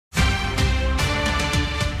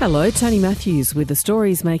Hello, Tony Matthews with the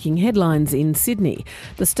stories making headlines in Sydney.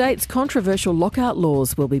 The state's controversial lockout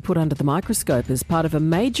laws will be put under the microscope as part of a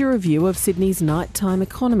major review of Sydney's nighttime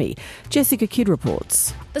economy. Jessica Kidd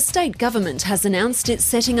reports. The state government has announced it's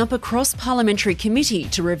setting up a cross-parliamentary committee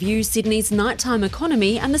to review Sydney's nighttime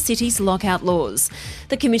economy and the city's lockout laws.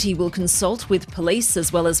 The committee will consult with police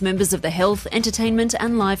as well as members of the health, entertainment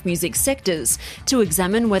and live music sectors to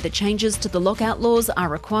examine whether changes to the lockout laws are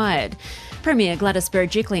required. Premier Gladys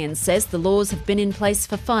Berejiklian says the laws have been in place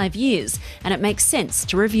for 5 years and it makes sense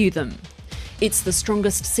to review them. It's the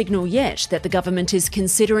strongest signal yet that the government is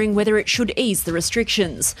considering whether it should ease the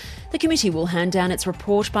restrictions. The committee will hand down its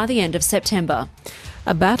report by the end of September.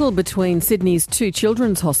 A battle between Sydney's two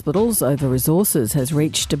children's hospitals over resources has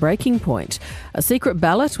reached a breaking point. A secret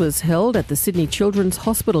ballot was held at the Sydney Children's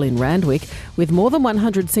Hospital in Randwick, with more than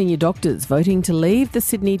 100 senior doctors voting to leave the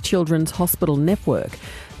Sydney Children's Hospital network.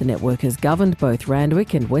 The network has governed both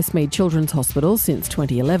Randwick and Westmead Children's Hospitals since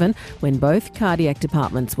 2011, when both cardiac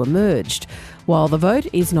departments were merged. While the vote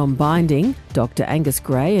is non-binding, Dr Angus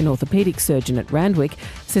Gray, an orthopaedic surgeon at Randwick,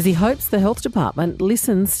 says he hopes the health department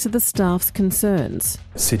listens to the staff's concerns.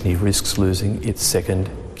 Sydney risks losing its second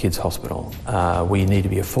kids hospital. We need to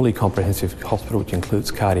be a fully comprehensive hospital which includes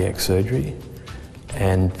cardiac surgery,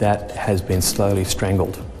 and that has been slowly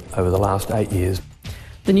strangled over the last 8 years.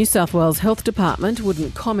 The New South Wales Health Department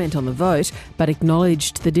wouldn't comment on the vote, but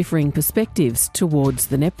acknowledged the differing perspectives towards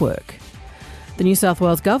the network. The New South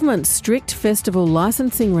Wales Government's strict festival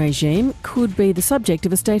licensing regime could be the subject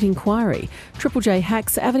of a state inquiry. Triple J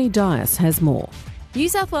Hack's Avani Dias has more. New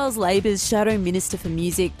South Wales Labor's Shadow Minister for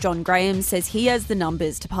Music, John Graham, says he has the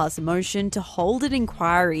numbers to pass a motion to hold an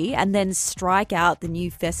inquiry and then strike out the new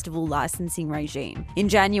festival licensing regime. In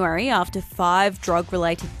January, after 5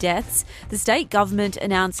 drug-related deaths, the state government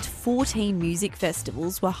announced 14 music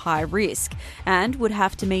festivals were high risk and would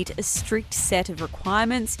have to meet a strict set of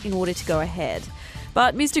requirements in order to go ahead.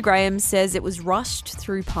 But Mr Graham says it was rushed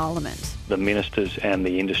through Parliament. The ministers and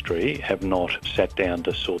the industry have not sat down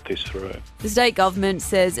to sort this through. The state government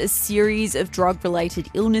says a series of drug-related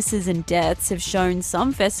illnesses and deaths have shown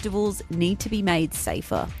some festivals need to be made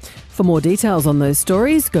safer. For more details on those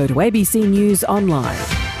stories, go to ABC News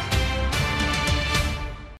Online.